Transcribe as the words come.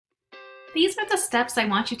These are the steps I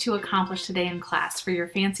want you to accomplish today in class for your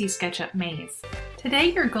fancy SketchUp maze. Today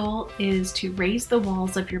your goal is to raise the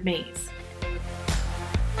walls of your maze.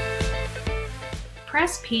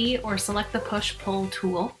 Press P or select the Push-Pull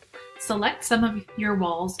tool. Select some of your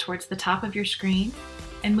walls towards the top of your screen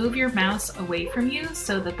and move your mouse away from you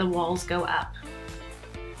so that the walls go up.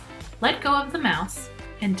 Let go of the mouse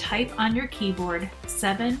and type on your keyboard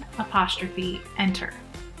 7' enter.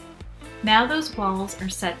 Now those walls are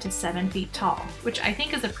set to 7 feet tall, which I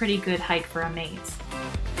think is a pretty good height for a maze.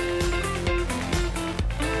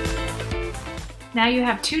 Now you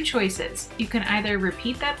have two choices. You can either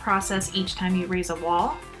repeat that process each time you raise a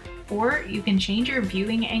wall, or you can change your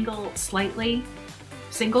viewing angle slightly,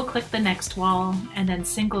 single click the next wall, and then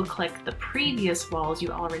single click the previous walls you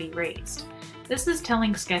already raised. This is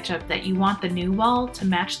telling SketchUp that you want the new wall to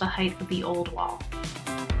match the height of the old wall.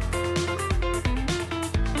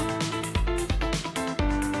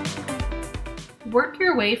 Work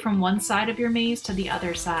your way from one side of your maze to the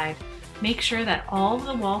other side. Make sure that all of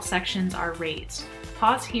the wall sections are raised.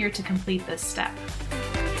 Pause here to complete this step.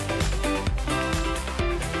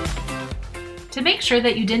 To make sure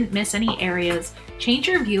that you didn't miss any areas, change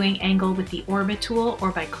your viewing angle with the Orbit tool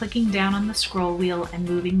or by clicking down on the scroll wheel and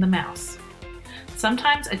moving the mouse.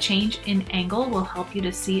 Sometimes a change in angle will help you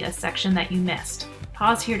to see a section that you missed.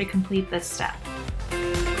 Pause here to complete this step.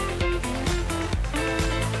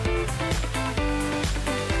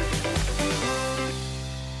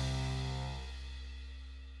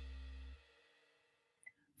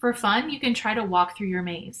 For fun, you can try to walk through your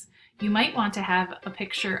maze. You might want to have a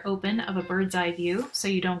picture open of a bird's eye view so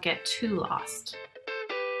you don't get too lost.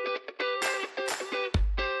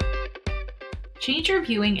 Change your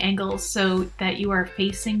viewing angle so that you are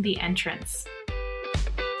facing the entrance.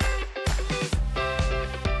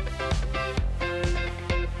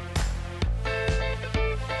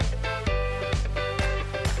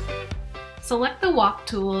 Select the walk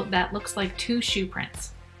tool that looks like two shoe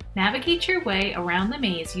prints. Navigate your way around the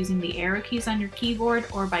maze using the arrow keys on your keyboard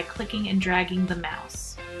or by clicking and dragging the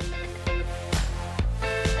mouse.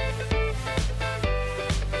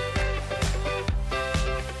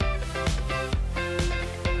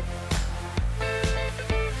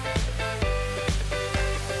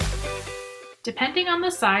 Depending on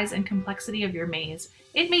the size and complexity of your maze,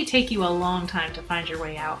 it may take you a long time to find your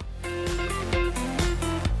way out.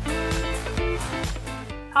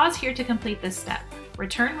 Pause here to complete this step.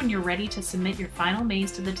 Return when you're ready to submit your final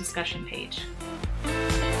maze to the discussion page.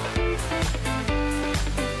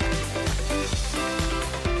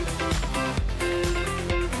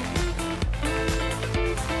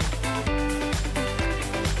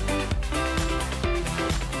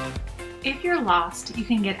 If you're lost, you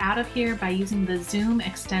can get out of here by using the Zoom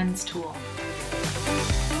Extends tool.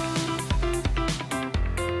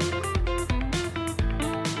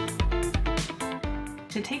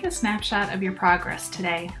 To take a snapshot of your progress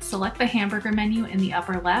today, select the hamburger menu in the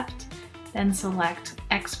upper left, then select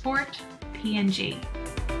Export PNG.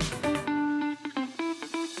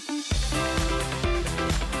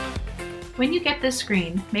 When you get this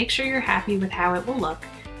screen, make sure you're happy with how it will look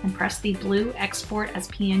and press the blue Export as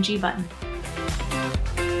PNG button.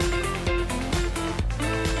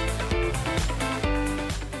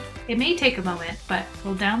 It may take a moment, but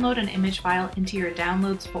we'll download an image file into your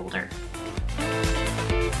Downloads folder.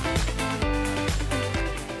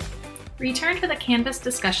 Return to the Canvas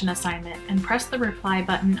discussion assignment and press the Reply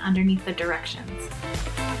button underneath the directions.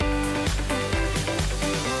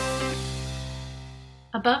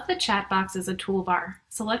 Above the chat box is a toolbar.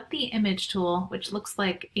 Select the Image tool, which looks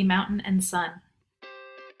like a mountain and sun.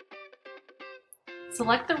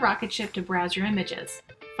 Select the rocket ship to browse your images.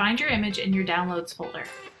 Find your image in your Downloads folder.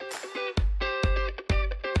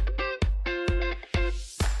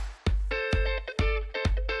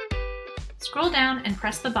 Scroll down and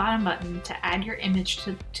press the bottom button to add your image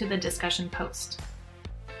to the discussion post.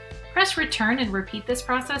 Press Return and repeat this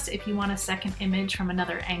process if you want a second image from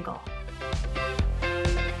another angle.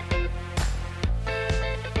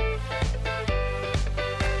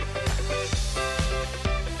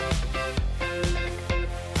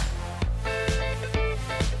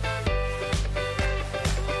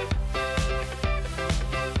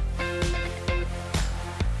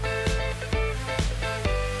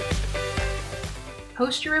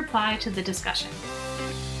 Post your reply to the discussion.